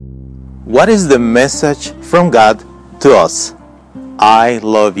What is the message from God to us? I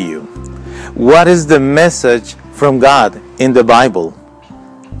love you. What is the message from God in the Bible?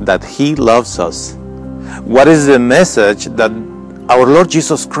 That He loves us. What is the message that our Lord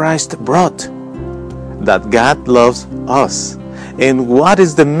Jesus Christ brought? That God loves us. And what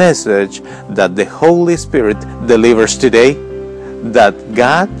is the message that the Holy Spirit delivers today? That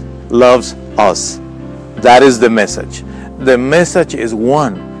God loves us. That is the message. The message is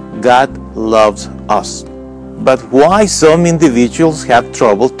one. God loves us. But why some individuals have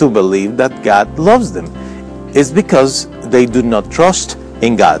trouble to believe that God loves them? It's because they do not trust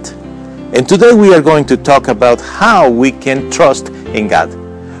in God. And today we are going to talk about how we can trust in God.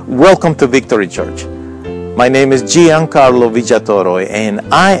 Welcome to Victory Church. My name is Giancarlo Villatoro and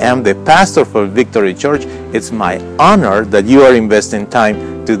I am the pastor for Victory Church. It's my honor that you are investing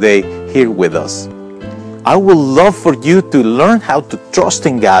time today here with us. I would love for you to learn how to trust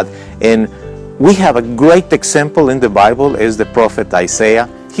in God, and we have a great example in the Bible is the prophet Isaiah.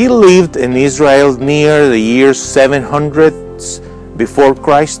 He lived in Israel near the year 700 before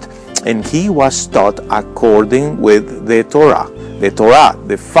Christ, and he was taught according with the Torah.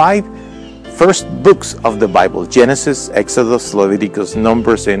 The 5 first books of the Bible: Genesis, Exodus, Leviticus,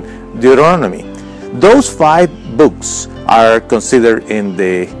 Numbers, and Deuteronomy. Those 5 books are considered in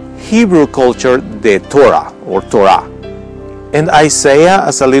the Hebrew culture the Torah or Torah. And Isaiah,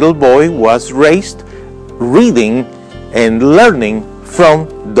 as a little boy, was raised reading and learning from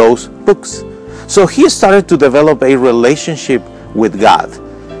those books. So he started to develop a relationship with God.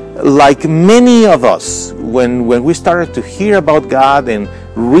 Like many of us, when we started to hear about God and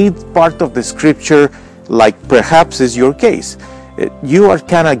read part of the scripture, like perhaps is your case, you are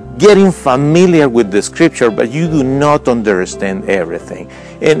kind of getting familiar with the scripture, but you do not understand everything.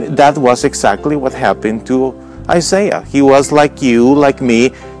 And that was exactly what happened to Isaiah. He was like you, like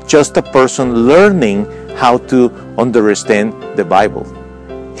me, just a person learning how to understand the Bible.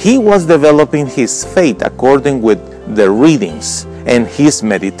 He was developing his faith according with the readings and his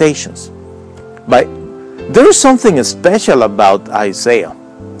meditations. But there is something special about Isaiah.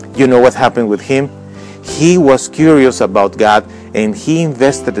 You know what happened with him? He was curious about God, and he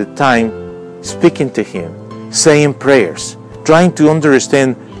invested the time speaking to Him, saying prayers, trying to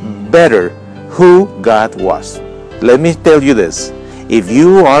understand better who God was. Let me tell you this: if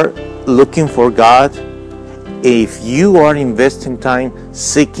you are looking for God, if you are investing time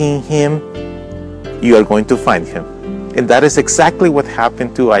seeking Him, you are going to find Him. And that is exactly what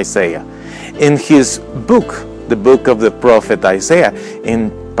happened to Isaiah. In his book, the book of the prophet Isaiah,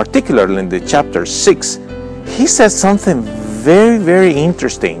 particularly in the chapter 6, he says something very, very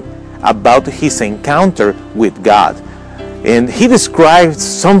interesting about his encounter with God. And he describes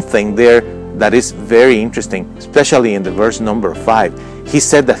something there that is very interesting, especially in the verse number 5. He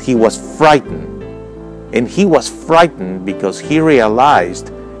said that he was frightened. And he was frightened because he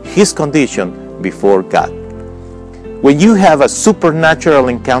realized his condition before God. When you have a supernatural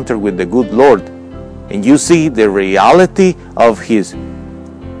encounter with the good Lord, and you see the reality of His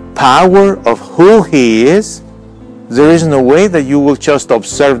power, of who He is, there is no way that you will just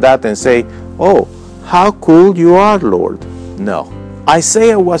observe that and say, "Oh, how cool you are, Lord." No.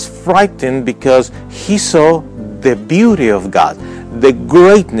 Isaiah was frightened because he saw the beauty of God, the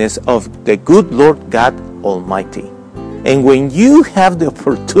greatness of the good Lord God Almighty. And when you have the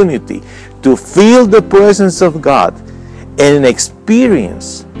opportunity to feel the presence of God and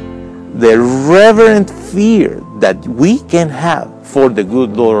experience the reverent fear that we can have for the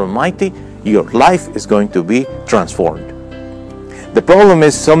good Lord Almighty, your life is going to be transformed. The problem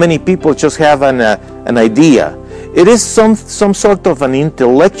is so many people just have an idea. It is some sort of an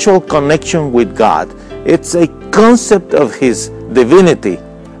intellectual connection with God. It's a concept of His divinity,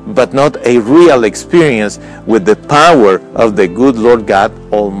 but not a real experience with the power of the good Lord God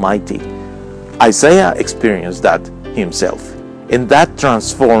Almighty. Isaiah experienced that himself, and that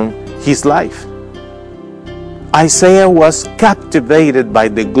transformed his life. Isaiah was captivated by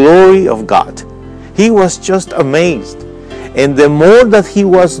the glory of God. He was just amazed. And the more that he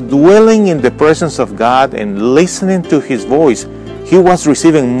was dwelling in the presence of God and listening to His voice, he was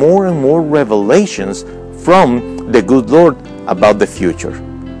receiving more and more revelations from the good Lord about the future.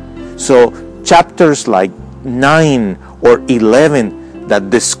 So chapters like 9 or 11 that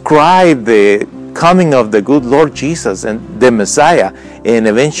describe the coming of the good Lord Jesus and the Messiah, and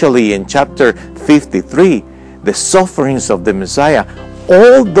eventually in chapter 53, the sufferings of the Messiah,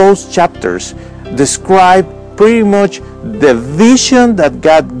 all those chapters describe pretty much the vision that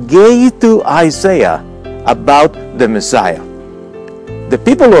God gave to Isaiah about the Messiah. The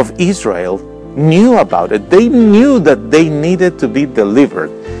people of Israel knew about it. They knew that they needed to be delivered.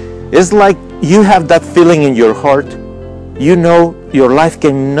 It's like you have that feeling in your heart. You know your life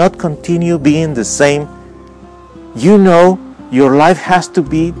cannot continue being the same. You know your life has to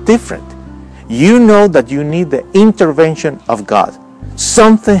be different. You know that you need the intervention of God.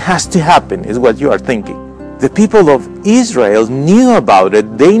 Something has to happen, is what you are thinking. The people of Israel knew about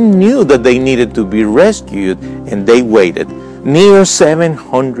it. They knew that they needed to be rescued, and they waited near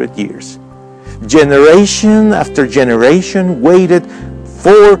 700 years. Generation after generation waited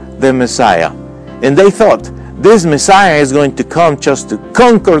for the Messiah. And they thought, this Messiah is going to come just to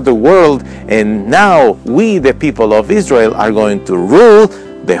conquer the world, and now we, the people of Israel, are going to rule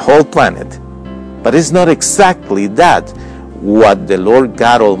the whole planet. But it's not exactly that what the Lord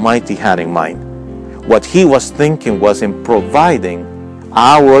God Almighty had in mind. What He was thinking was in providing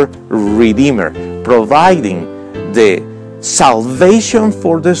our Redeemer, providing the salvation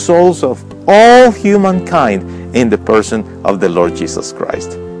for the souls of all humankind in the person of the Lord Jesus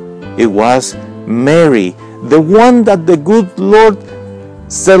Christ. It was Mary, the one that the good Lord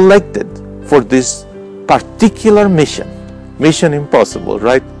selected for this particular mission. Mission impossible,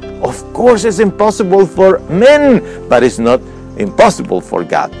 right? Of course it's impossible for men, but it's not impossible for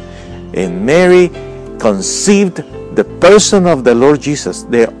God. And Mary conceived the person of the Lord Jesus,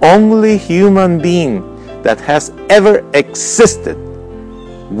 the only human being that has ever existed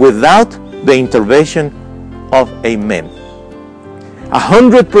without the intervention of a man.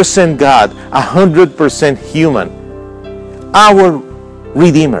 100% God, 100% human. Our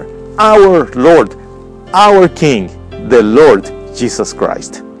Redeemer, our Lord, our King, the Lord Jesus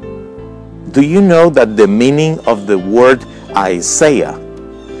Christ. Do you know that the meaning of the word Isaiah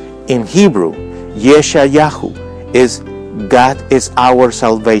in Hebrew, Yeshayahu, is God is our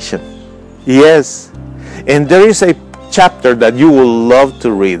salvation? Yes. And there is a chapter that you will love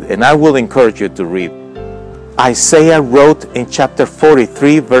to read, and I will encourage you to read. Isaiah wrote in chapter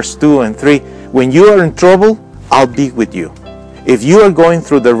 43, verse 2 and 3, when you are in trouble, I'll be with you. If you are going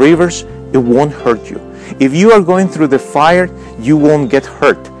through the rivers, it won't hurt you. If you are going through the fire, you won't get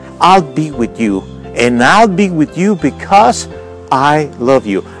hurt. I'll be with you, and I'll be with you because I love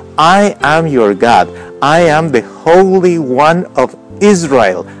you. I am your God. I am the Holy One of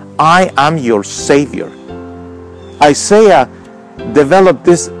Israel. I am your Savior. Isaiah developed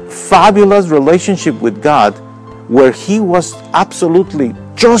this fabulous relationship with God where he was absolutely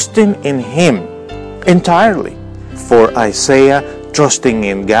trusting in Him entirely. For Isaiah, trusting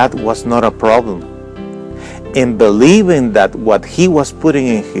in God was not a problem. And believing that what he was putting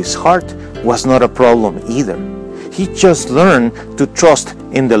in his heart was not a problem either. He just learned to trust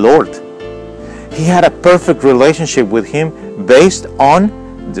in the Lord. He had a perfect relationship with Him based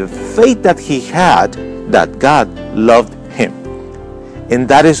on the faith that he had that God loved him. And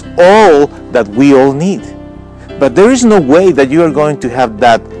that is all that we all need. But there is no way that you are going to have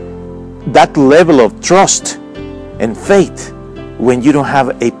that level of trust and faith when you don't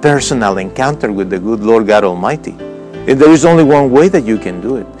have a personal encounter with the good Lord God Almighty. And there is only one way that you can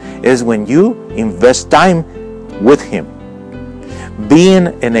do it, is when you invest time with Him. Being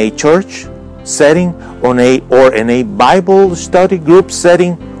in a church setting or in a Bible study group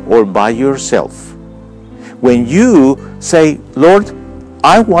setting or by yourself. When you say, Lord,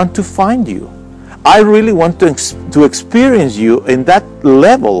 I want to find you. I really want to experience you in that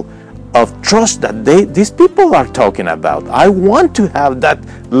level of trust that these people are talking about. I want to have that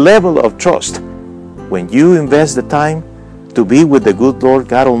level of trust. When you invest the time to be with the good Lord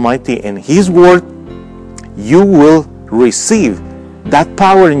God Almighty and His Word, you will receive that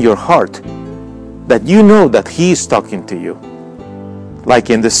power in your heart that you know that He is talking to you. Like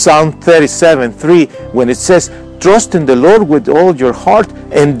in the Psalm 37:3, when it says, trust in the Lord with all your heart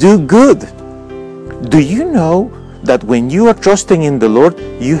and do good. Do you know that when you are trusting in the Lord,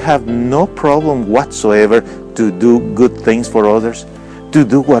 you have no problem whatsoever to do good things for others, to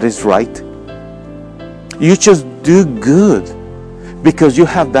do what is right? You just do good because you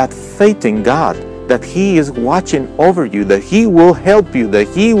have that faith in God, that He is watching over you, that He will help you, that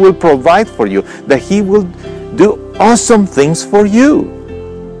He will provide for you, that He will do awesome things for you.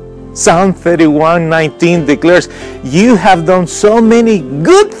 Psalm 31:19 declares, you have done so many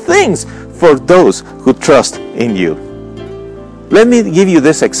good things for those who trust in you. Let me give you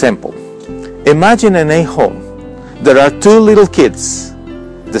this example. Imagine in a home, there are two little kids,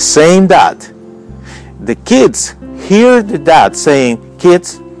 the same dad. The kids hear the dad saying,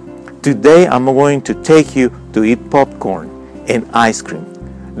 kids, today I'm going to take you to eat popcorn and ice cream.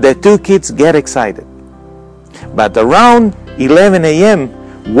 The two kids get excited. But around 11 a.m.,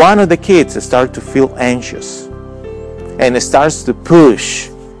 one of the kids starts to feel anxious and starts to push.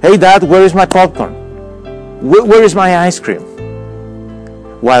 Hey Dad, where is my popcorn? Where is my ice cream?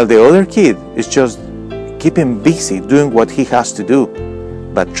 while the other kid is just keeping busy doing what he has to do,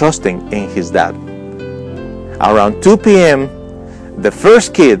 but trusting in his dad. Around 2 p.m., the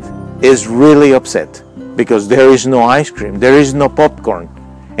first kid is really upset because there is no ice cream, there is no popcorn,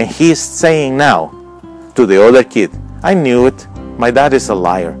 and he is saying now to the other kid, I knew it, my dad is a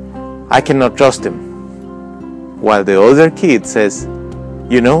liar, I cannot trust him. While the other kid says,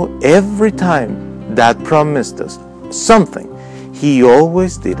 you know, every time dad promised us something, he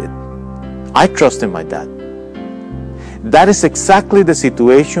always did it. I trust in my dad. That is exactly the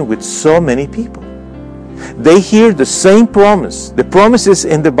situation with so many people. They hear the same promise. The promise is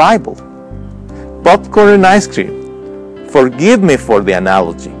in the Bible. Popcorn and ice cream. Forgive me for the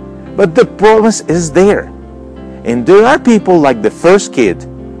analogy, but the promise is there. And there are people like the first kid.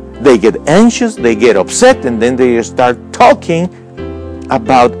 They get anxious, they get upset, and then they start talking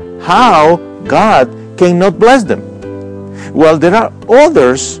about how God cannot bless them. Well, there are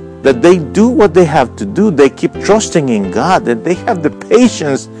others that they do what they have to do. They keep trusting in God, and they have the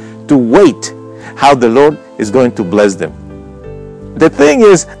patience to wait how the Lord is going to bless them. The thing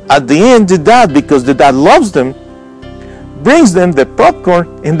is, at the end, the dad, because the dad loves them, brings them the popcorn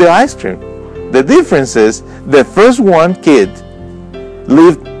and the ice cream. The difference is, the first one kid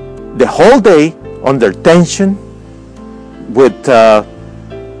lived the whole day under tension, with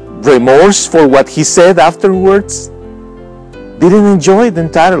remorse for what he said afterwards, didn't enjoy it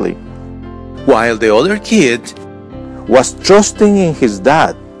entirely. While the other kid was trusting in his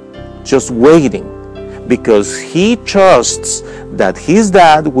dad, just waiting, because he trusts that his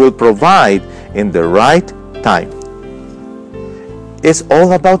dad will provide in the right time. It's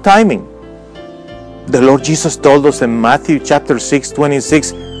all about timing. The Lord Jesus told us in Matthew chapter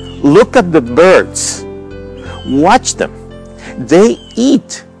 6:26, look at the birds, watch them, they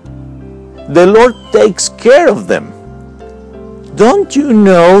eat. The Lord takes care of them. Don't you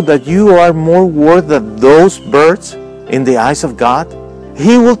know that you are more worth than those birds in the eyes of God?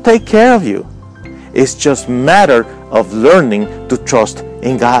 He will take care of you. It's just a matter of learning to trust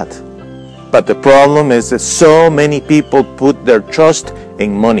in God. But the problem is that so many people put their trust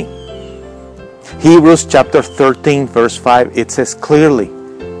in money. Hebrews chapter 13 verse 5, it says clearly,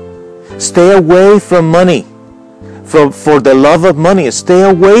 stay away from money. For the love of money, stay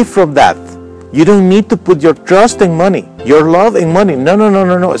away from that. You don't need to put your trust in money, your love in money.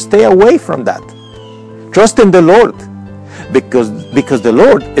 No. Stay away from that. Trust in the Lord, because the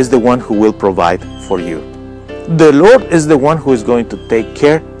Lord is the one who will provide for you. The Lord is the one who is going to take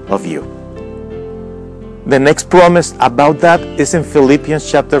care of you. The next promise about that is in Philippians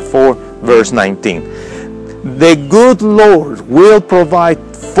chapter 4 verse 19. The good Lord will provide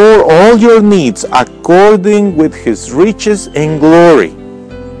for all your needs according with his riches in glory.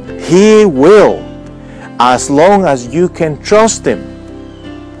 He will, as long as you can trust him.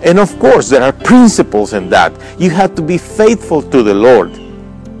 And of course, there are principles in that. You have to be faithful to the Lord.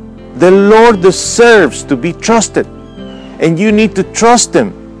 The Lord deserves to be trusted, and you need to trust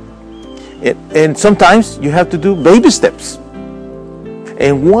him. And sometimes you have to do baby steps.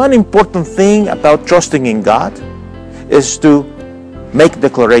 And one important thing about trusting in God is to make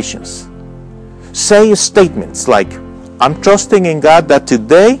declarations. Say statements like, I'm trusting in God that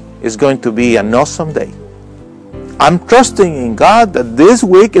today is going to be an awesome day. I'm trusting in God that this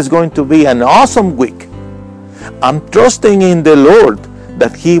week is going to be an awesome week. I'm trusting in the Lord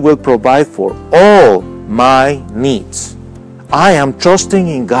that he will provide for all my needs. I am trusting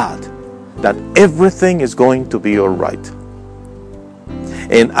in God that everything is going to be all right.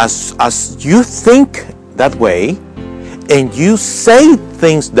 And as you think that way, and you say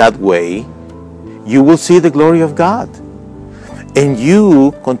things that way, you will see the glory of God. And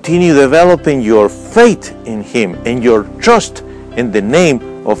you continue developing your faith in him and your trust in the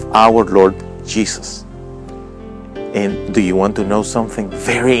name of our Lord Jesus. And do you want to know something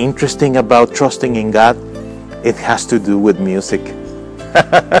very interesting about trusting in God? It has to do with music.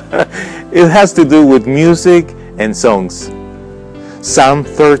 It has to do with music and songs. Psalm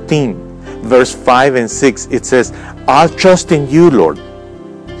 13, verse 5 and 6, it says, I'll trust in you, Lord.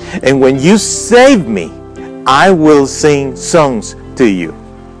 And when you save me, I will sing songs to you.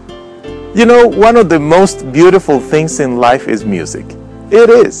 You know, one of the most beautiful things in life is music.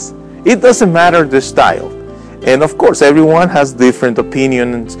 It is. It doesn't matter the style. And of course, everyone has different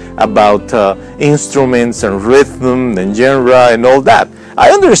opinions about instruments and rhythm and genre and all that.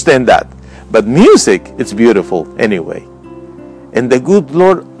 I understand that. But music, it's beautiful anyway. And the good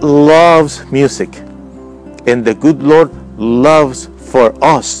Lord loves music. And the good Lord loves for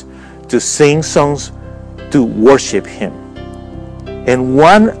us to sing songs to worship him. And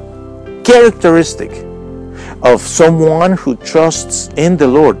one characteristic of someone who trusts in the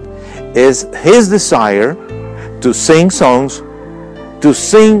Lord is his desire to sing songs, to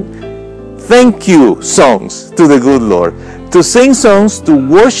sing thank you songs to the good Lord, to sing songs to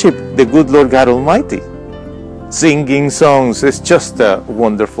worship the good Lord God Almighty. Singing songs is just a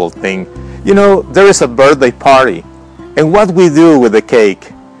wonderful thing. You know, there is a birthday party, and what we do with the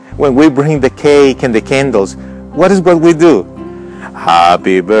cake, when we bring the cake and the candles, what is what we do?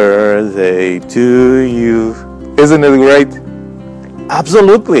 Happy birthday to you. Isn't it great?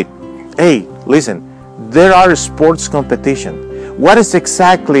 Absolutely. Hey, listen, there are sports competition. What is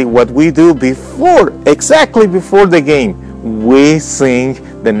exactly what we do exactly before the game? We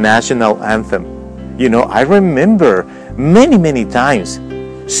sing the national anthem. You know, I remember many times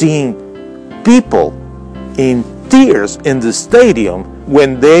seeing people in tears in the stadium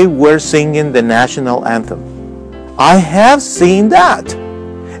when they were singing the national anthem. I have seen that,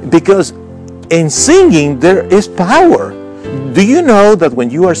 because in singing there is power. Do you know that when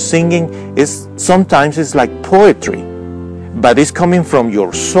you are singing, sometimes it's like poetry, but it's coming from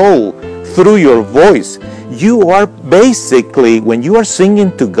your soul through your voice. You are basically, when you are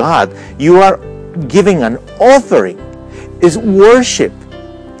singing to God, you are giving an offering. It's worship.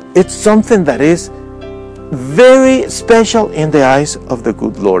 It's something that is very special in the eyes of the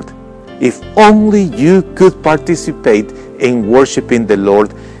good Lord. If only you could participate in worshiping the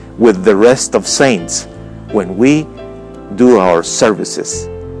Lord with the rest of saints when we do our services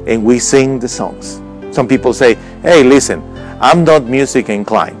and we sing the songs. Some people say, hey, listen, I'm not music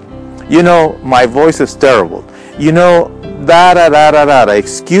inclined. You know, my voice is terrible. You know,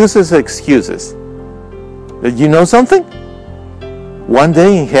 excuses. You know something? One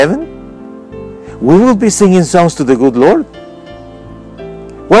day in heaven, we will be singing songs to the good Lord.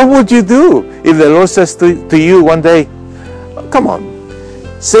 What would you do if the Lord says to you one day, come on,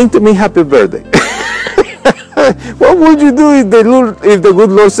 sing to me happy birthday? What would you do if the good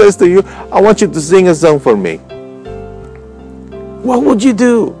Lord says to you, I want you to sing a song for me? What would you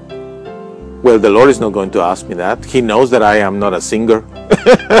do? Well, the Lord is not going to ask me that. He knows that I am not a singer.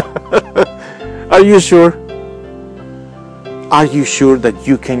 Are you sure? Are you sure that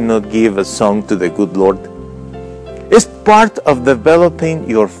you cannot give a song to the good Lord? It's part of developing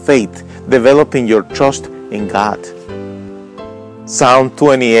your faith, developing your trust in God. Psalm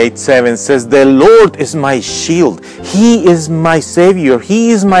 28:7 says, the Lord is my shield. He is my Savior.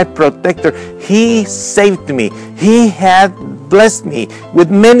 He is my protector. He saved me. He had blessed me with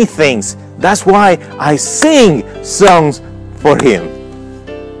many things. That's why I sing songs for Him.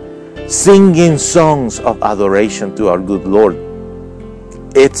 Singing songs of adoration to our good Lord.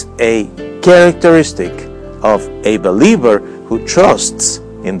 It's a characteristic of a believer who trusts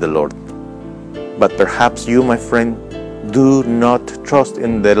in the Lord. But perhaps you, my friend, do not trust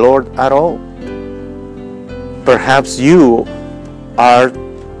in the Lord at all. Perhaps you are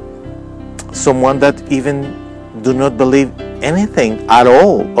someone that even do not believe anything at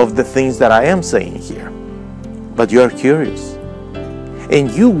all of the things that I am saying here. But you are curious. And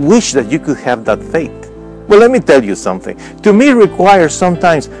you wish that you could have that faith. Well, let me tell you something. To me, it requires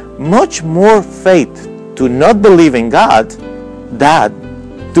sometimes much more faith to not believe in God than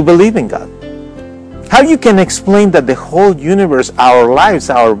to believe in God. How you can explain that the whole universe, our lives,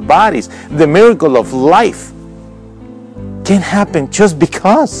 our bodies, the miracle of life can happen just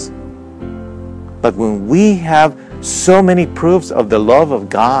because? But when we have so many proofs of the love of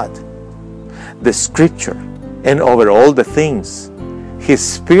God, the Scripture, and over all the things, His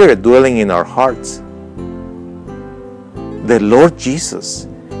Spirit dwelling in our hearts, the Lord Jesus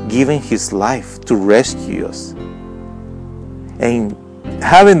giving His life to rescue us, and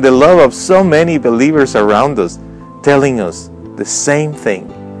having the love of so many believers around us telling us the same thing,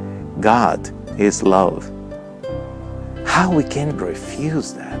 God is love. How we can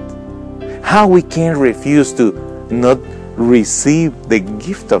refuse that? How we can refuse to not receive the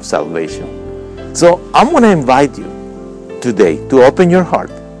gift of salvation? So I'm going to invite you today to open your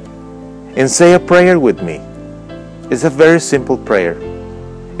heart and say a prayer with me. It's a very simple prayer.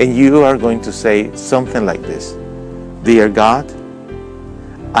 And you are going to say something like this. Dear God,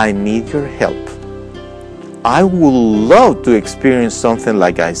 I need your help. I would love to experience something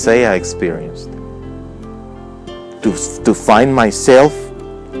like Isaiah experienced. To find myself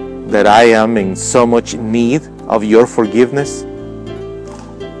that I am in so much need of your forgiveness.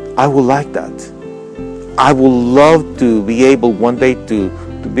 I would like that. I would love to be able one day to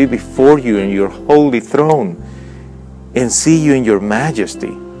be before you in your holy throne and see you in your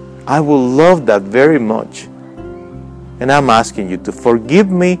majesty. I will love that very much. And I'm asking you to forgive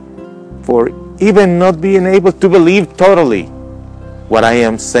me for even not being able to believe totally what I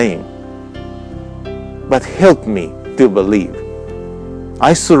am saying. but help me to believe.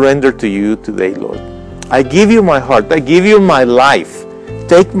 I surrender to you today, Lord. I give you my heart. I give you my life.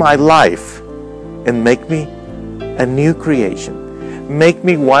 Take my life and make me a new creation. Make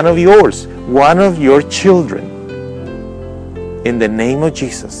me one of yours, one of your children. In the name of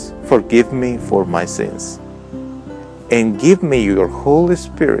Jesus, forgive me for my sins. And give me your Holy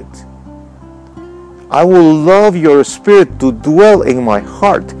Spirit. I will love your Spirit to dwell in my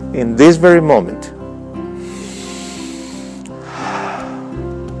heart in this very moment.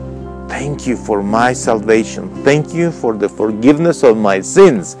 Thank you for my salvation. Thank you for the forgiveness of my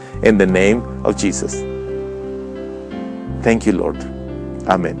sins in the name of Jesus. Thank you, Lord.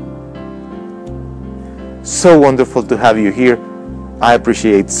 Amen. So wonderful to have you here. I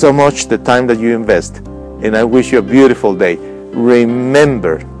appreciate so much the time that you invest, and I wish you a beautiful day.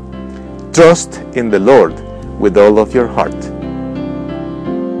 Remember, trust in the Lord with all of your heart.